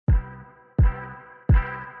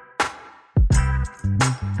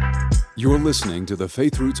You're listening to the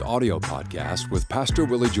Faith Roots audio podcast with Pastor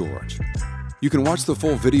Willie George. You can watch the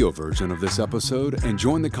full video version of this episode and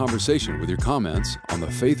join the conversation with your comments on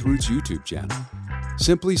the Faith Roots YouTube channel.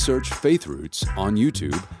 Simply search Faith Roots on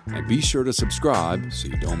YouTube and be sure to subscribe so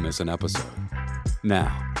you don't miss an episode.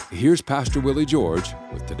 Now, here's Pastor Willie George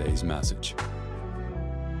with today's message.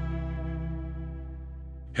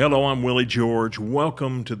 Hello, I'm Willie George.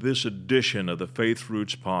 Welcome to this edition of the Faith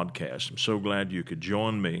Roots podcast. I'm so glad you could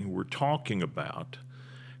join me. We're talking about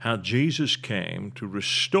how Jesus came to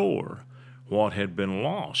restore what had been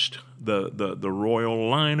lost. The royal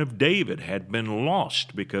line of David had been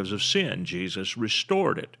lost because of sin. Jesus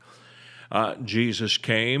restored it. Jesus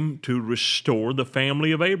came to restore the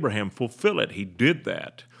family of Abraham, fulfill it. He did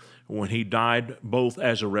that when he died both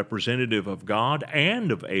as a representative of God and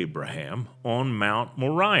of Abraham on Mount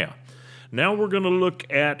Moriah. Now we're going to look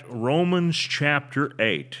at Romans chapter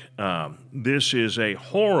 8. This is a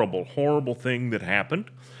horrible, horrible thing that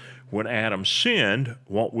happened. When Adam sinned,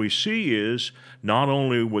 what we see is not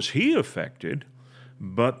only was he affected,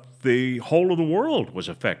 but the whole of the world was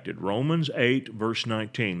affected. Romans 8, verse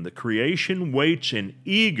 19. The creation waits in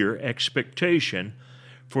eager expectation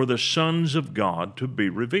for the sons of God to be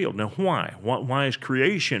revealed. Now, why? Why is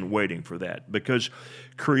creation waiting for that? Because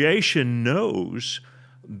creation knows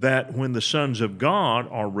that when the sons of God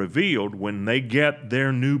are revealed, when they get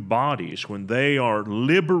their new bodies, when they are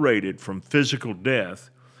liberated from physical death,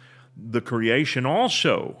 the creation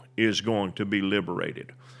also is going to be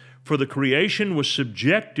liberated. For the creation was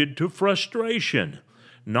subjected to frustration,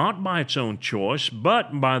 not by its own choice,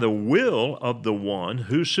 but by the will of the one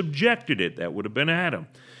who subjected it. That would have been Adam,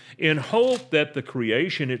 in hope that the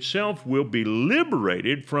creation itself will be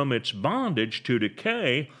liberated from its bondage to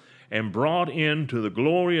decay and brought into the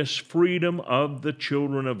glorious freedom of the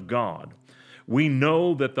children of God. We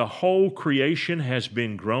know that the whole creation has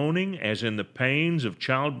been groaning as in the pains of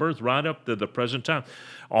childbirth right up to the present time.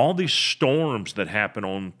 All these storms that happen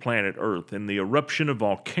on planet Earth and the eruption of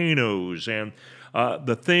volcanoes and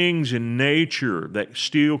the things in nature that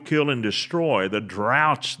steal, kill, and destroy, the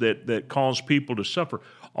droughts that cause people to suffer,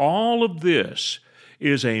 all of this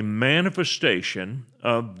is a manifestation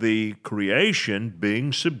of the creation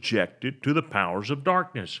being subjected to the powers of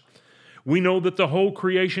darkness. We know that the whole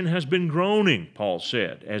creation has been groaning, Paul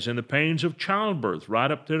said, as in the pains of childbirth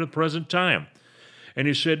right up to the present time. And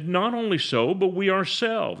he said, not only so, but we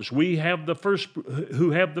ourselves, who have the first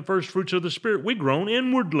fruits of the Spirit, we groan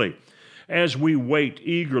inwardly as we wait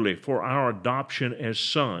eagerly for our adoption as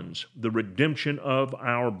sons, the redemption of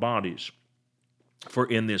our bodies. For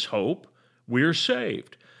in this hope we are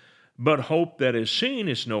saved. But hope that is seen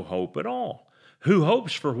is no hope at all. Who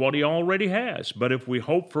hopes for what he already has? But if we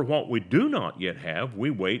hope for what we do not yet have, we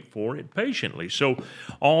wait for it patiently. So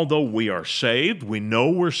although we are saved, we know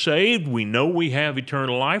we're saved, we know we have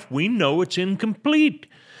eternal life, we know it's incomplete.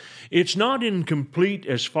 It's not incomplete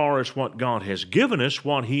as far as what God has given us.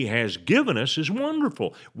 What he has given us is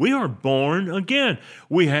wonderful. We are born again.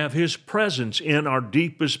 We have his presence in our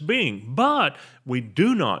deepest being, but we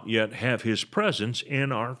do not yet have his presence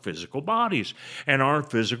in our physical bodies. And our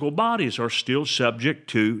physical bodies are still subject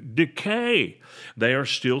to decay. They are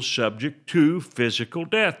still subject to physical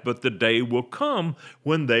death, but the day will come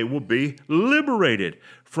when they will be liberated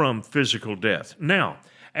from physical death. Now,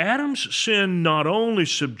 Adam's sin not only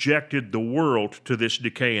subjected the world to this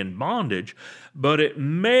decay and bondage, but it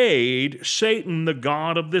made Satan the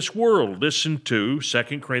god of this world. Listen to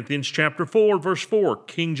 2 Corinthians chapter 4, verse 4,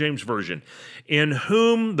 King James Version. In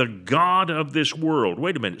whom the god of this world.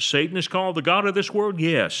 Wait a minute, Satan is called the god of this world?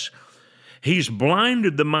 Yes. He's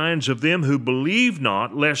blinded the minds of them who believe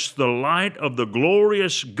not, lest the light of the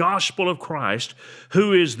glorious gospel of Christ,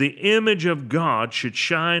 who is the image of God, should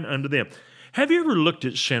shine unto them. Have you ever looked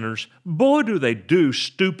at sinners? Boy, do they do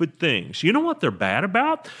stupid things. You know what they're bad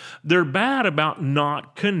about? They're bad about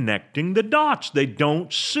not connecting the dots. They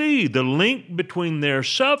don't see the link between their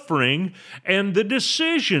suffering and the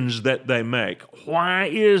decisions that they make. Why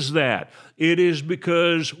is that? It is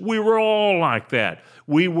because we were all like that.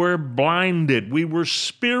 We were blinded. We were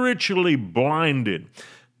spiritually blinded.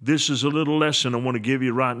 This is a little lesson I want to give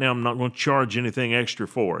you right now. I'm not going to charge anything extra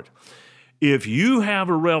for it. If you have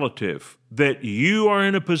a relative that you are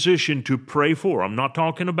in a position to pray for, I'm not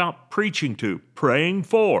talking about preaching to, praying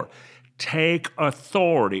for, take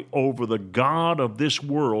authority over the god of this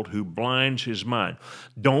world who blinds his mind.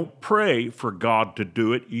 Don't pray for God to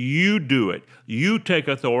do it. You do it. You take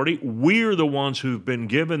authority. We're the ones who've been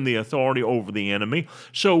given the authority over the enemy,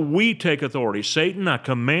 so we take authority. Satan, I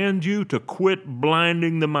command you to quit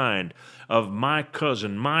blinding the mind of my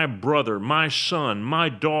cousin, my brother, my son, my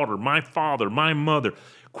daughter, my father, my mother.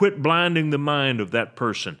 Quit blinding the mind of that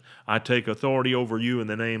person. I take authority over you in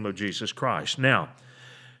the name of Jesus Christ. Now,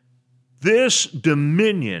 this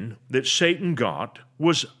dominion that Satan got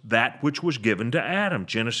was that which was given to Adam.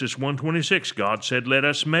 Genesis 1:26, God said, "Let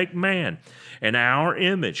us make man in our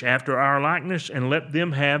image, after our likeness, and let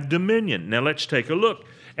them have dominion." Now let's take a look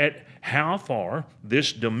at how far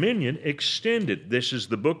this dominion extended. This is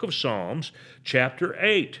the book of Psalms, chapter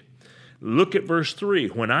 8. Look at verse 3.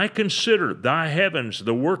 "When I consider thy heavens,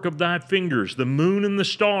 the work of thy fingers, the moon and the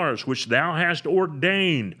stars, which thou hast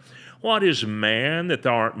ordained, what is man that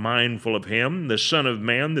thou art mindful of him, the son of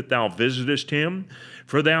man that thou visitest him?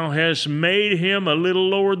 For thou hast made him a little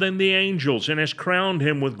lower than the angels, and hast crowned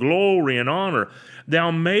him with glory and honor.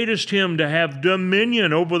 Thou madest him to have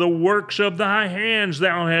dominion over the works of thy hands.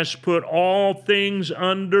 Thou hast put all things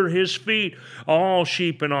under his feet, all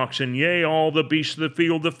sheep and oxen, yea, all the beasts of the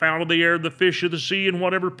field, the fowl of the air, the fish of the sea, and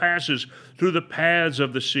whatever passes through the paths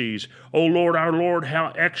of the seas. O Lord, our Lord,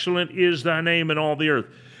 how excellent is thy name in all the earth."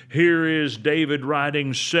 Here is David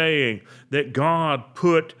writing, saying that God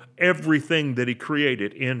put everything that he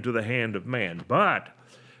created into the hand of man. But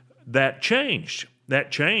that changed.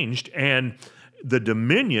 And the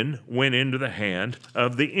dominion went into the hand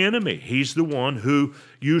of the enemy. He's the one who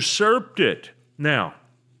usurped it. Now,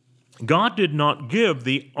 God did not give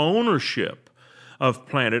the ownership of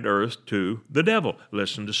planet Earth to the devil.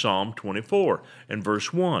 Listen to Psalm 24 and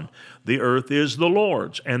verse 1. "The earth is the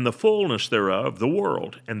Lord's, and the fullness thereof, the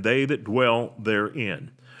world, and they that dwell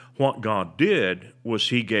therein." What God did was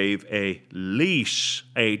he gave a lease,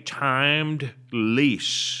 a timed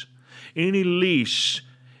lease. Any lease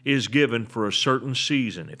is given for a certain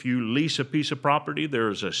season. If you lease a piece of property, there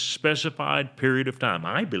is a specified period of time.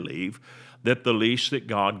 I believe that the lease that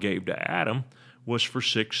God gave to Adam was for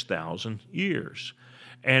 6,000 years.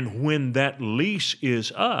 And when that lease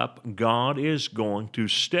is up, God is going to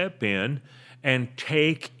step in and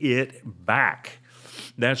take it back.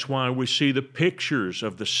 That's why we see the pictures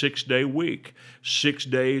of the 6-day week. 6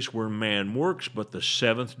 days where man works, but the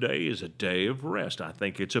seventh day is a day of rest. I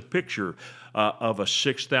think it's a picture of a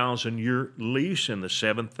 6,000-year lease, and the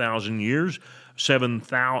 7th thousand-year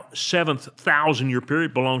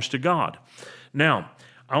period belongs to God. Now,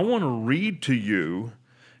 I want to read to you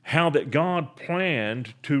how that God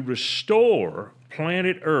planned to restore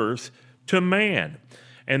planet Earth to man.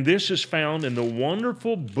 And this is found in the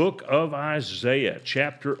wonderful book of Isaiah,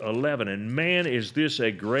 chapter 11. And man, is this a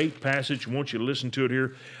great passage. I want you to listen to it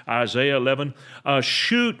here. Isaiah 11. "A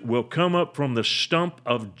shoot will come up from the stump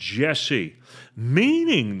of Jesse,"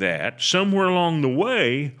 meaning that somewhere along the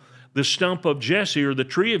way, the stump of Jesse, or the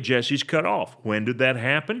tree of Jesse, is cut off. When did that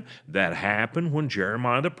happen? That happened when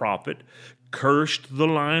Jeremiah the prophet cursed the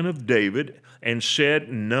line of David and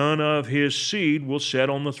said none of his seed will sit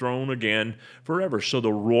on the throne again forever. So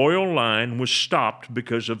the royal line was stopped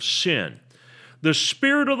because of sin. "The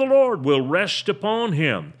Spirit of the Lord will rest upon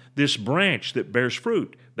him," this branch that bears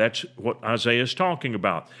fruit. That's what Isaiah is talking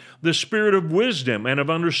about. "The Spirit of wisdom and of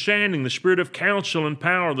understanding, the Spirit of counsel and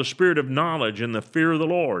power, the Spirit of knowledge and the fear of the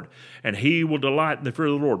Lord. And he will delight in the fear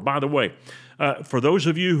of the Lord." By the way, for those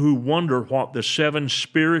of you who wonder what the 7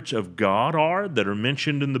 spirits of God are that are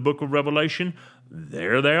mentioned in the book of Revelation,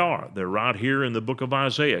 there they are. They're right here in the book of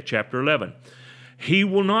Isaiah, chapter 11. "He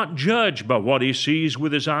will not judge by what he sees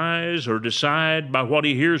with his eyes, or decide by what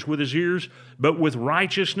he hears with his ears, but with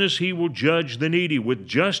righteousness he will judge the needy. With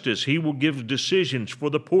justice he will give decisions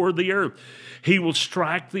for the poor of the earth. He will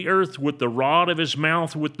strike the earth with the rod of his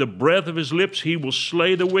mouth, with the breath of his lips he will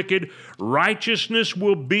slay the wicked. Righteousness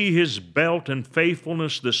will be his belt, and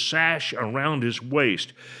faithfulness the sash around his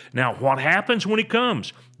waist." Now, what happens when he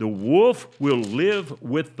comes? The wolf will live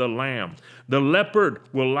with the lamb. The leopard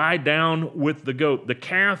will lie down with the goat. The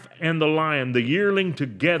calf and the lion, the yearling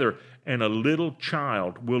together, and a little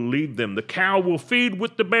child will lead them. The cow will feed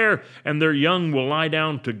with the bear, and their young will lie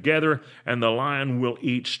down together, and the lion will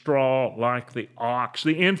eat straw like the ox.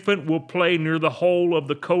 The infant will play near the hole of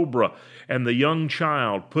the cobra, and the young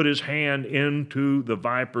child put his hand into the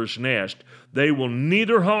viper's nest. They will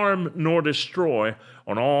neither harm nor destroy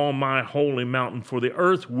on all my holy mountain, for the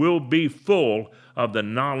earth will be full of the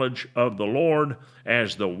knowledge of the Lord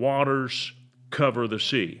as the waters cover the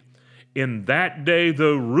sea. In that day,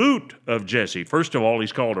 the root of Jesse, first of all,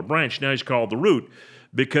 he's called a branch, now he's called the root,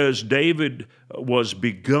 because David was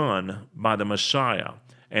begun by the Messiah,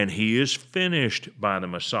 and he is finished by the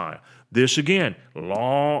Messiah. This again,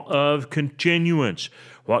 law of continuance.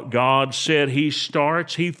 What God said he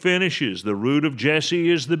starts, he finishes. The root of Jesse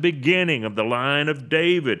is the beginning of the line of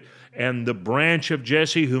David, and the branch of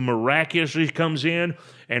Jesse who miraculously comes in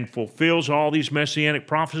and fulfills all these messianic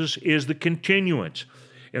prophecies is the continuance.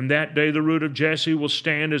 In that day, the root of Jesse will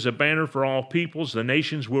stand as a banner for all peoples. The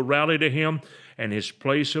nations will rally to him, and his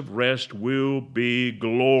place of rest will be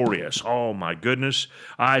glorious. Oh, my goodness.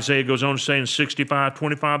 Isaiah goes on to say in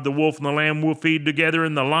 65:25, the wolf and the lamb will feed together,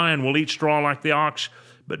 and the lion will eat straw like the ox,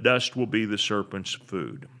 but dust will be the serpent's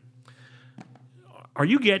food. Are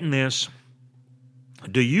you getting this?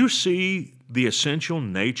 Do you see the essential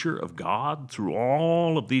nature of God through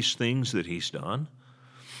all of these things that he's done?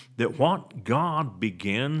 That what God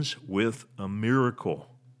begins with a miracle,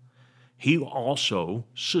 he also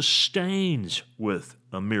sustains with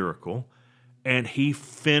a miracle, and he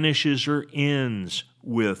finishes or ends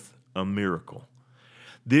with a miracle.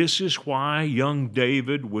 This is why young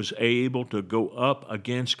David was able to go up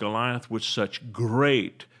against Goliath with such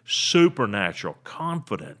great supernatural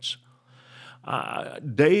confidence.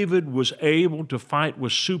 David was able to fight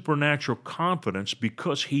with supernatural confidence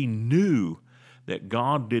because he knew that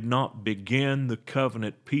God did not begin the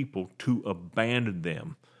covenant people to abandon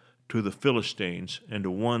them to the Philistines and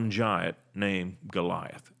to one giant named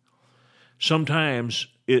Goliath. Sometimes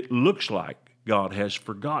it looks like God has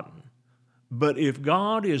forgotten. But if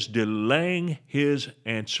God is delaying his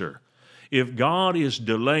answer, if God is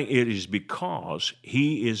delaying, it is because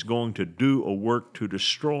he is going to do a work to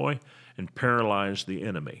destroy and paralyze the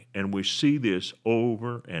enemy. And we see this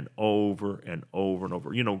over and over and over and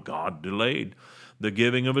over. You know, God delayed the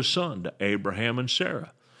giving of his son to Abraham and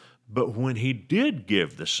Sarah. But when he did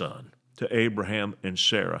give the son to Abraham and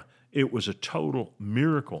Sarah, it was a total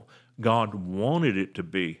miracle. God wanted it to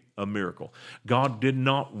be a miracle. God did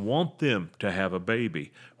not want them to have a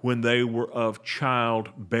baby when they were of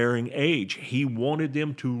childbearing age. He wanted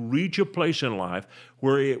them to reach a place in life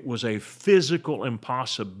where it was a physical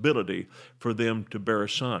impossibility for them to bear a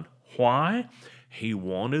son. Why? He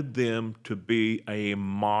wanted them to be a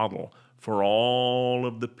model for all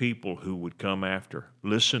of the people who would come after.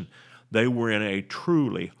 Listen, they were in a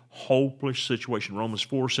truly hopeless situation. Romans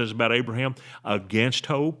 4 says about Abraham, against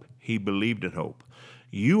hope, he believed in hope.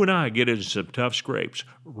 You and I get into some tough scrapes.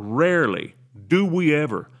 Rarely do we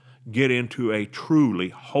ever get into a truly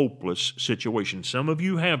hopeless situation. Some of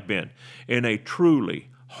you have been in a truly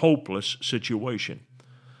hopeless situation.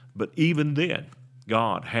 But even then,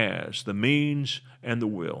 God has the means and the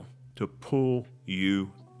will to pull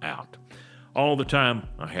you out. All the time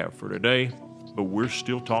I have for today, but we're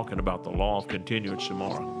still talking about the law of continuance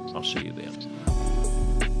tomorrow. I'll see you then.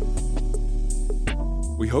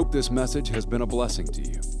 We hope this message has been a blessing to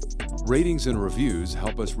you. Ratings and reviews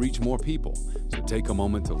help us reach more people, so take a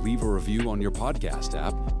moment to leave a review on your podcast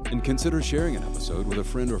app and consider sharing an episode with a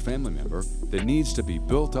friend or family member that needs to be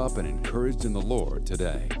built up and encouraged in the Lord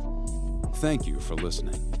today. Thank you for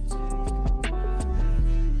listening.